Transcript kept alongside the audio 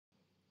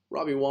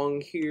Robbie Wong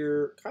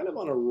here, kind of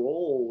on a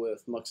roll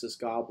with Muxus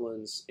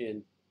Goblins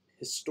in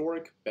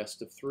historic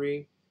best of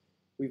 3.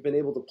 We've been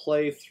able to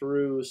play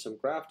through some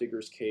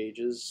Grafdigger's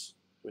cages,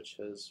 which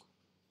has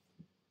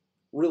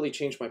really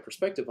changed my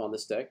perspective on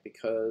this deck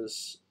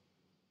because,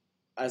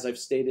 as I've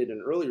stated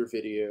in earlier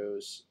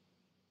videos,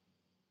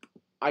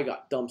 I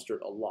got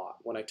dumpstered a lot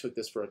when I took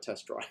this for a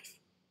test drive.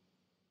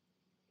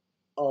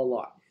 A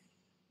lot.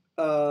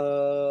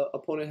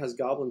 Opponent has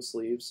Goblin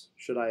sleeves.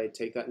 Should I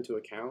take that into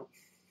account?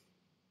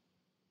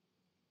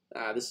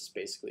 This is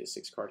basically a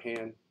 6-card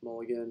hand.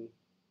 Mulligan.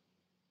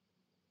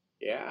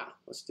 Yeah,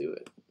 let's do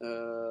it.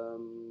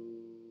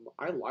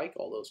 I like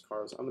all those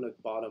cards. I'm going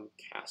to bottom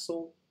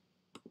Castle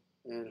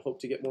and hope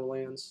to get more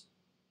lands.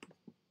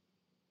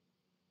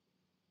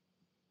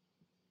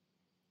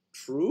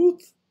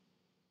 Truth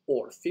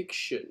or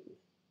fiction?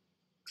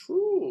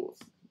 Truth.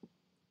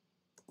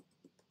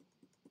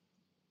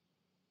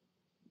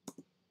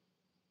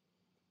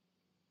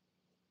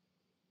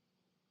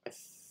 I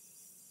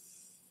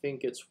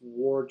think it's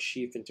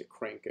Warchief into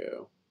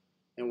Krenko.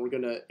 And we're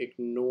going to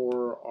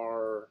ignore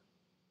our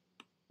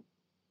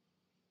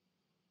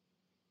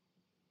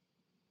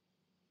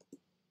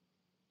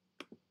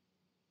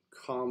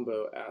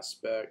combo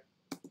aspect.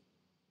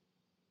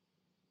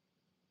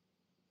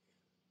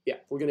 Yeah,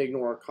 we're going to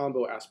ignore our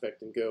combo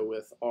aspect and go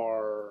with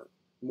our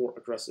more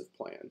aggressive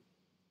plan.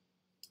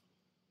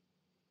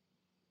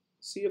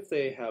 See if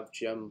they have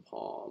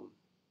Gempalm.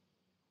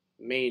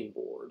 Main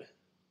board.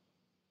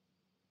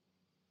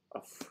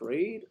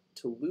 Afraid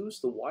to lose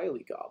the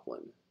Wily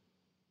Goblin.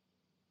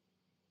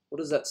 What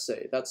does that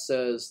say? That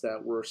says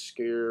that we're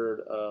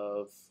scared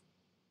of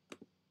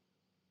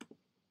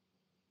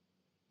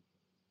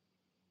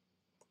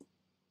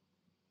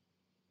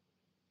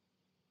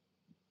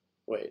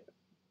wait.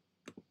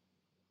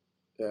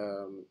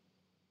 Am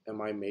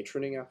I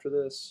matroning after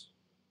this?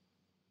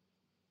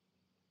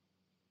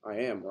 I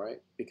am,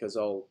 right? Because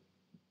I'll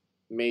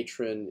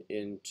matron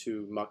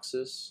into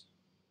Muxus.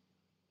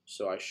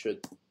 So I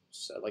should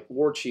set, like,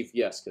 Warchief,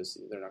 yes, because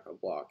they're not going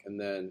to block. And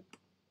then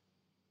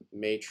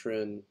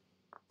matron.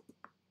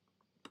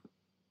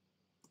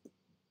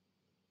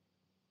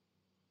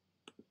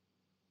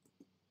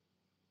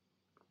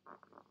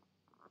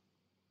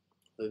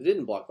 They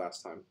didn't block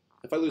last time.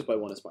 If I lose by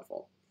 1, it's my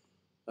fault.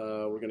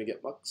 We're going to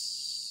get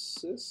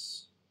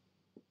Muxus.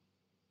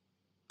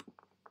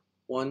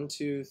 1,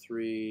 2,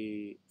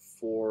 3,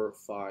 4,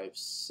 5,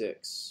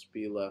 6.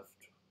 Be left.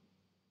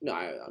 No,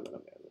 I'm going to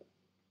man it.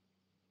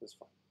 It's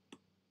fine.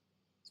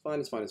 It's fine,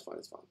 it's fine, it's fine,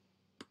 it's fine.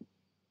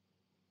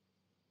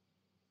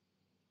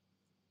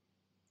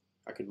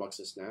 I could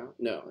Muxus now?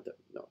 No,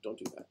 no, don't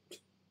do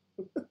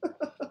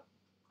that.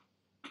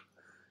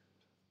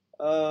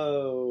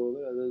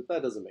 Oh,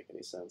 that doesn't make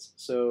any sense.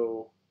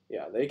 So,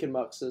 yeah, they can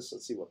Muxus.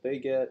 Let's see what they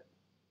get.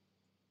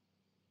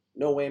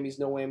 No whammies,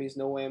 no whammies,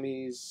 no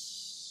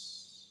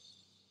whammies.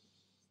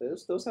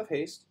 Those have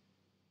haste.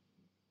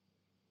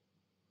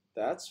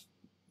 That's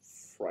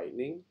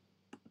frightening.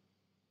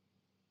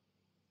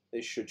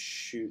 They should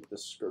shoot the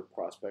Skirk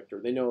Prospector.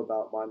 They know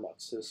about my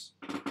Muxus.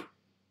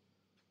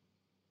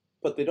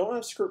 But they don't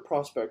have Skirk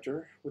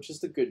Prospector, which is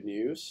the good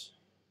news.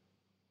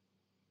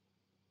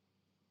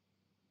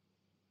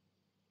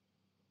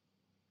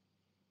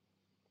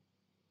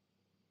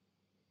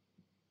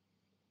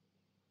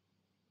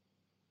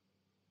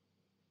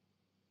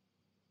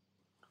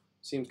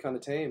 Seems kind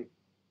of tame.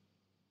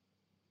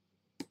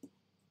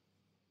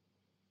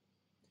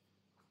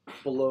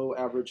 Below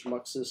average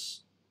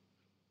Muxus.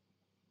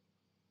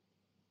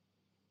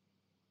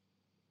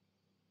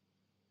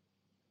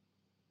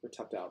 They're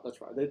tapped out.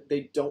 That's right.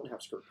 They don't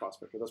have Skirk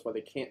Prospector. That's why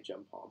they can't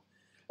Gempalm.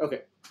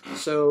 Okay,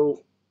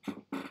 so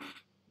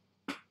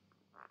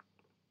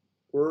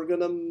we're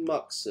gonna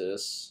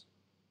Muxus,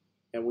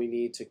 and we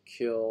need to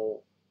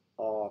kill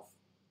off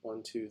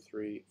 1, 2,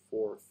 3,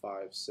 4,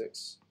 5,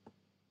 6.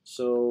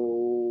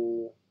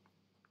 So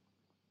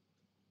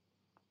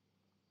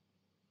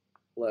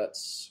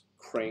let's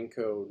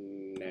Krenko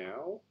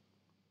now.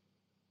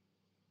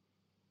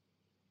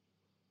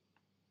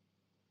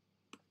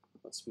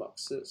 Let's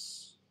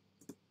Muxus.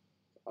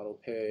 Auto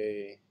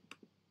pay.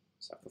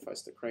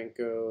 Sacrifice the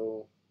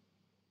Krenko.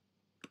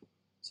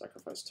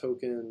 Sacrifice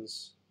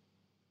tokens.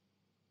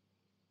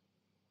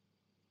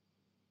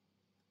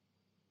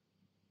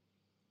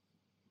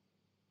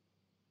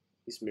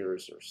 These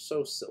mirrors are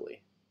so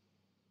silly.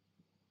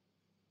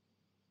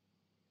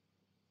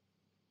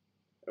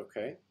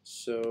 Okay,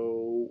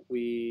 so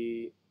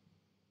we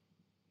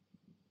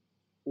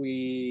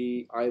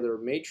either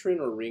Matron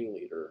or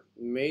Ringleader.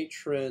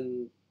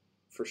 Matron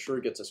for sure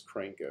gets us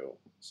Krenko,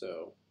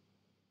 so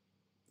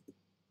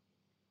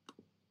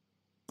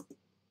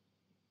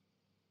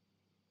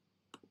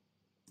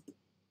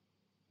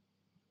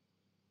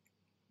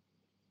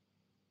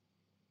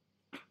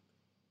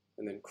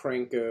and then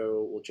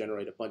Krenko will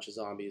generate a bunch of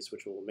zombies,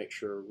 which will make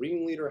sure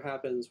Ringleader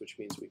happens, which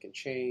means we can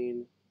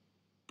chain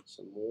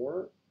some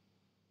more.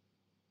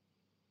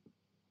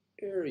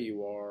 There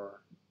you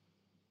are.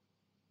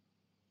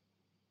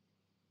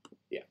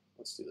 Yeah,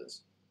 let's do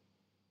this.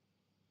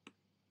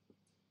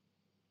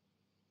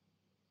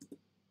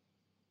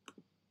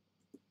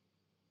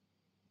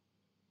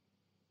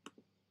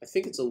 I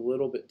think it's a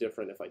little bit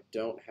different if I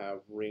don't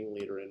have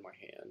Ringleader in my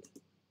hand.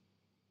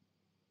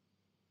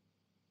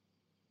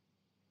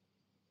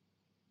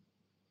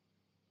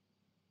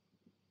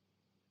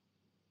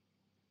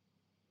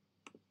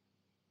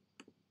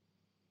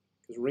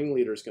 Because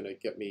Ringleader is going to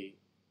get me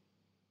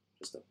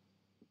just a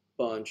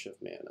bunch of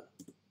mana.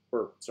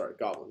 Or, sorry,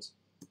 goblins.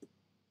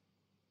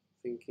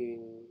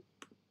 Thinking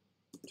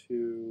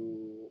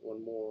 2,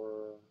 1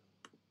 more,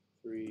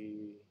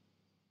 3.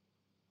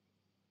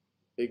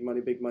 Big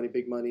money, big money,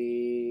 big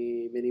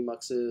money. Mini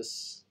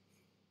Muxus.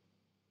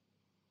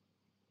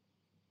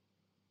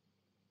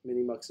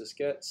 Mini Muxus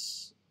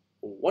gets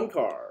 1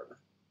 card.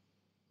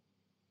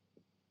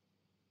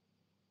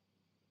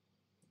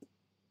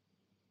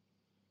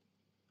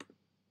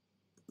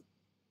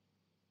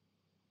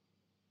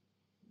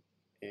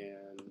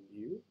 And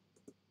you?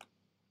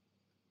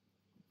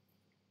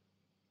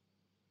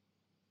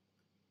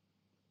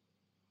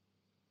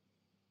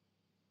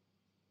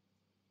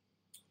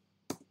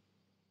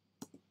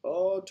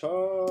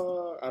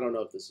 Oh, I don't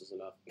know if this is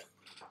enough.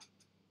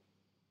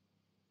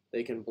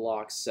 They can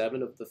block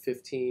 7 of the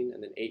 15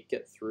 and then 8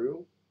 get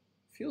through.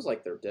 Feels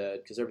like they're dead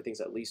because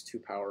everything's at least 2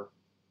 power.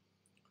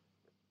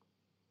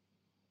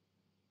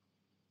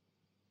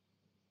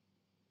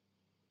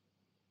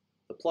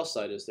 The plus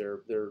side is their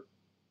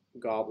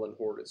Goblin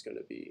Horde is going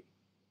to be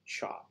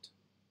chopped.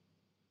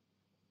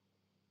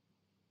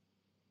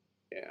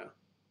 Yeah.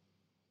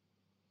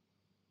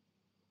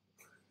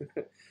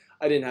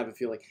 I didn't have a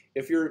feeling.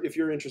 If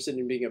you're interested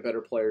in being a better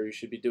player, you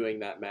should be doing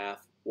that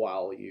math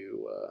while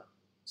you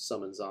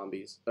summon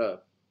zombies,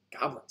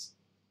 goblins.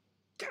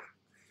 Yeah.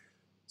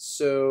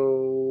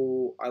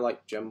 So I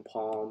like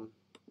Gempalm.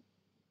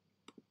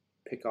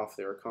 Pick off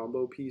their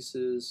combo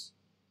pieces.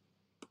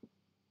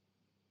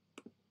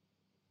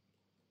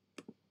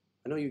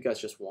 I know you guys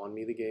just won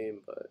me the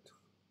game, but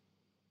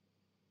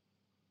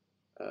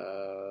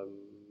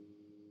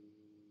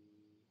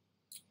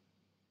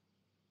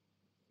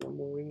one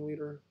more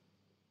Ringleader.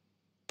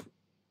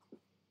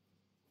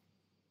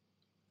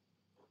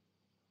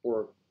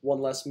 Or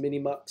 1 less mini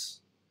Mux.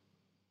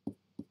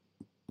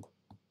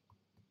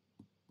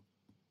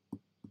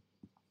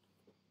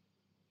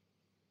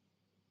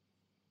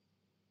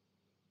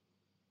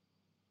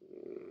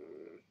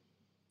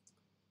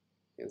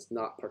 It's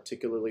not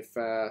particularly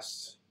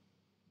fast.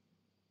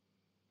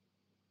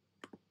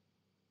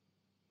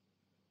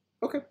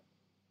 Okay.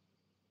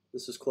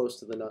 This is close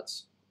to the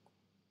nuts.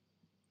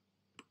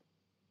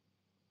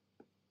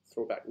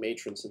 Throw back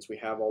Matron since we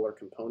have all our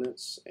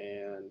components,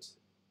 and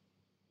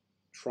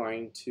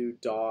trying to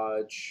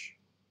dodge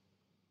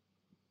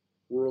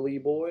Whirly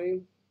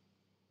Boy.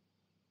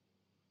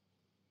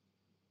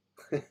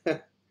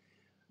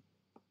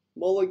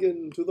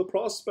 Mulligan to the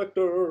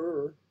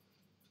Prospector.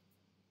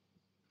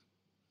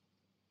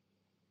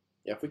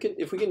 Yeah,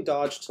 if we can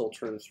dodge till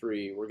turn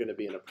 3, we're going to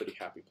be in a pretty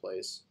happy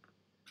place.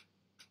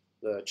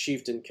 The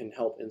Chieftain can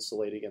help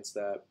insulate against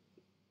that.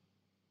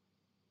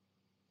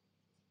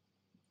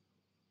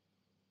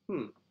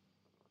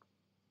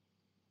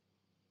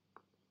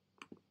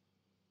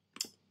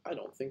 I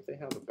don't think they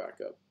have a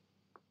backup.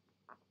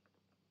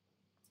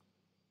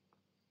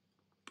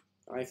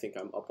 I think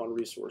I'm up on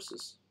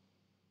resources.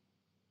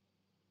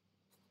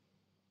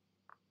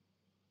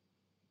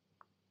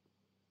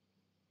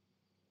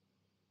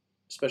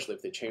 Especially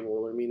if they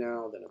Chainwhirler me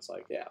now, then it's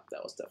like, yeah,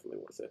 that was definitely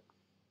worth it.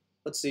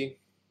 Let's see.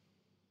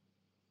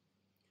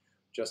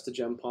 Just a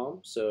Gempalm,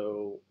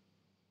 so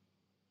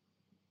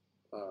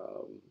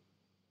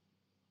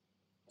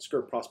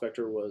Skirk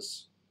Prospector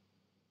was,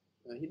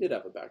 he did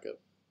have a backup,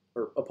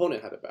 or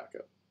opponent had a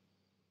backup.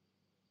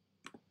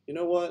 You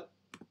know what?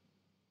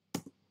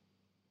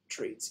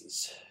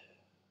 Tradesies.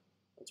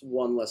 That's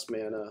 1 less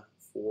mana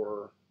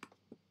for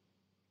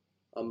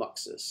a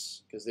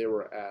Muxus, because they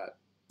were at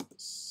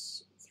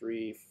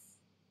 3,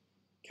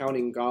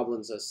 counting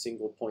goblins as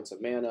single points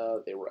of mana,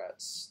 they were at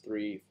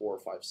 3, 4,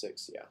 5,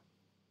 6, yeah.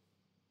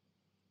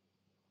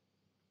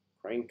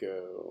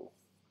 Krenko.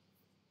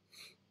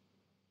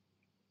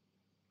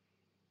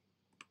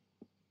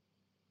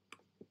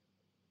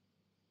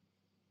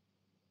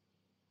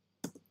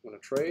 Want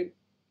to trade?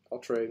 I'll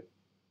trade.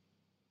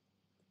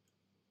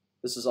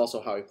 This is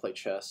also how I play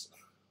chess.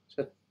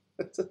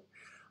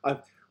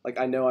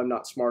 I know I'm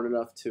not smart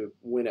enough to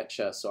win at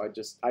chess, so I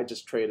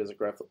just trade as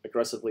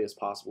aggressively as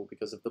possible,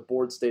 because if the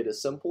board state is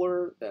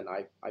simpler, then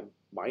I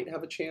might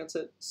have a chance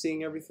at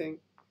seeing everything.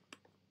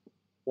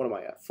 What am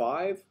I at?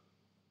 5?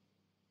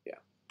 Yeah.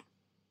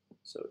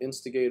 So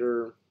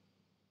Instigator,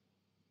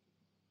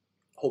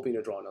 hoping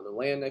to draw another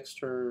land next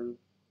turn.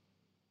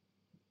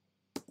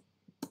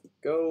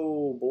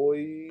 Go,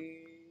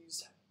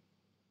 boys.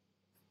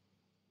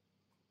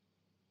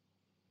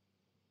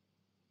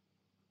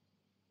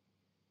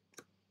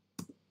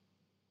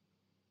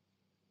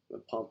 The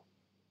pump.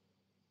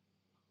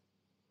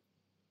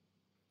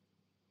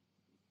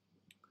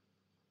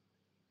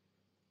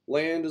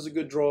 Land is a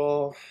good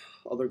draw.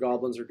 Other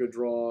goblins are good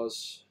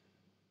draws.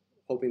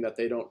 Hoping that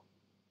they don't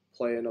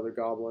play another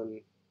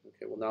goblin.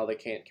 Okay, well now they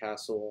can't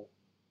castle.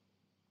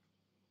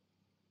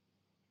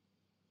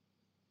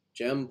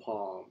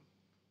 Gempalm.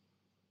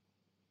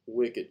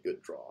 Wicked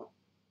good draw.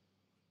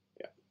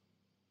 Yeah.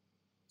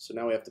 So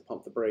now we have to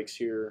pump the brakes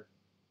here.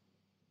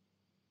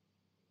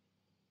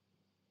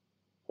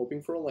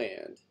 Hoping for a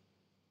land.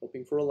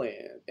 Hoping for a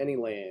land. Any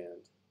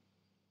land.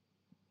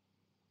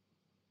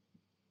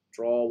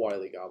 Draw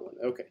Wily Goblin.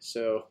 Okay,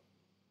 so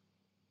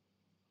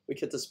we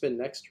get to spin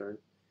next turn.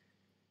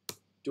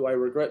 Do I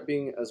regret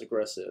being as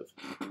aggressive?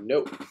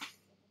 Nope.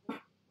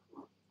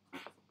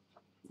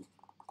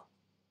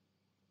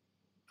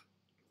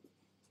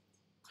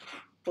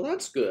 Well,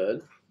 that's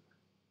good.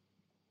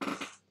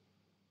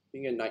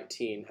 Being a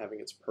 19,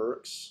 having its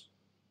perks.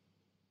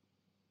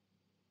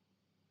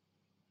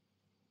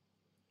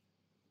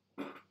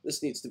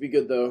 This needs to be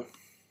good, though,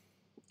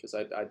 because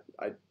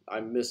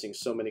I'm missing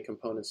so many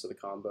components of the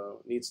combo.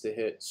 It needs to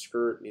hit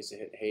Skirt, needs to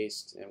hit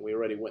Haste, and we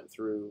already went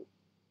through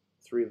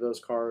 3 of those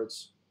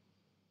cards.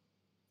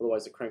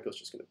 Otherwise, the Krenko's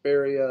just going to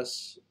bury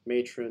us.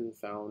 Matron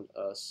found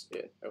us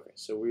it. Okay,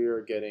 so we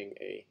are getting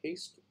a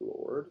Haste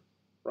Lord,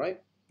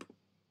 right?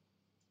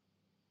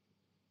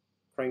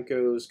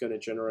 Krenko's going to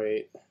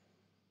generate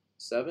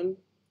 7.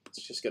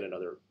 Let's just get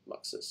another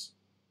Muxus.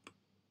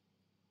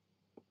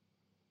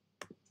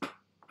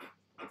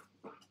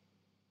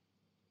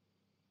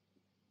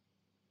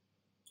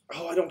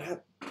 Oh, I don't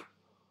have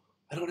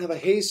a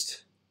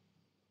haste.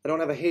 I don't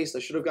have a haste. I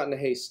should have gotten a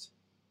haste.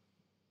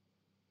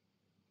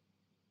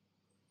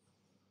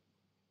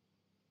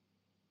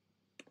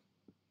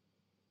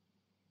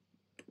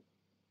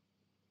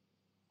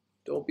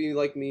 Don't be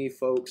like me,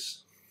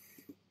 folks.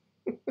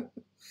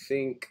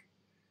 Think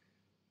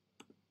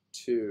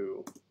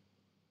 2,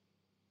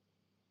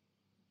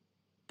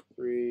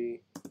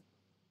 3,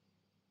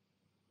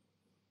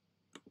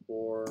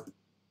 4,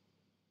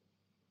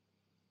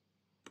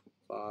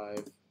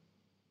 5,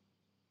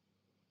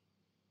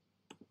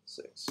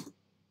 6.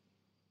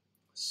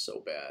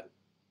 So bad.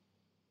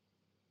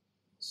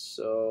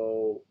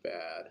 So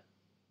bad.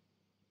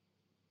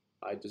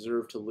 I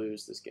deserve to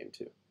lose this game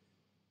too.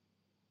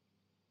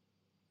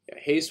 Yeah,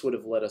 haste would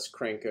have let us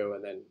Krenko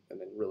and then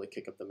really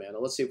kick up the mana.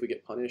 Let's see if we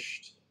get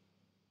punished.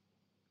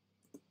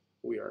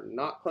 We are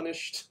not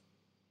punished.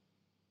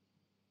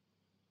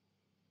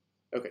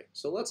 Okay,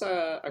 so let's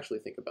actually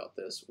think about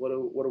this. What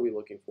are we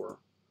looking for?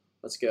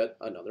 Let's get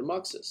another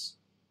Muxus.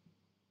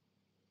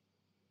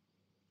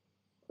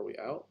 Are we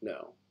out?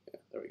 No. Yeah,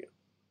 there we go.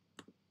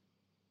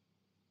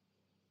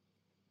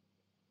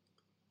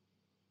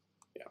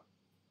 Yeah.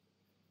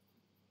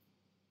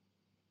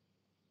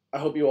 I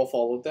hope you all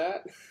followed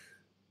that.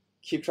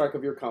 Keep track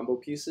of your combo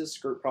pieces: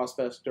 Skirk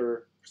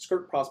Prospector,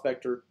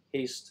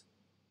 Haste,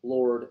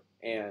 Lord,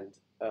 and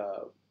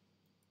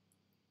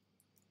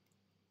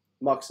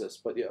Muxus.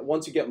 But yeah,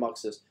 once you get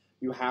Muxus,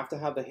 you have to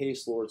have the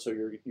Haste Lord so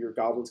your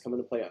goblins come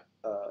into play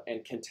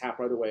and can tap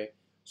right away.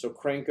 So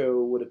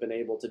Krenko would have been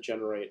able to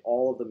generate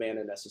all of the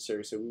mana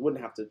necessary, so we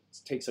wouldn't have to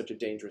take such a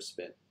dangerous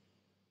spin.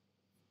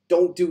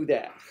 Don't do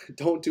that.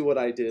 Don't do what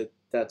I did.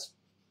 That's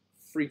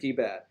freaky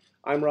bad.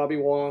 I'm Robbie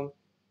Wong.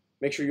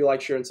 Make sure you like,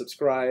 share, and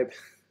subscribe.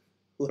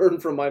 Learn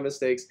from my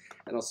mistakes,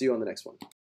 and I'll see you on the next one.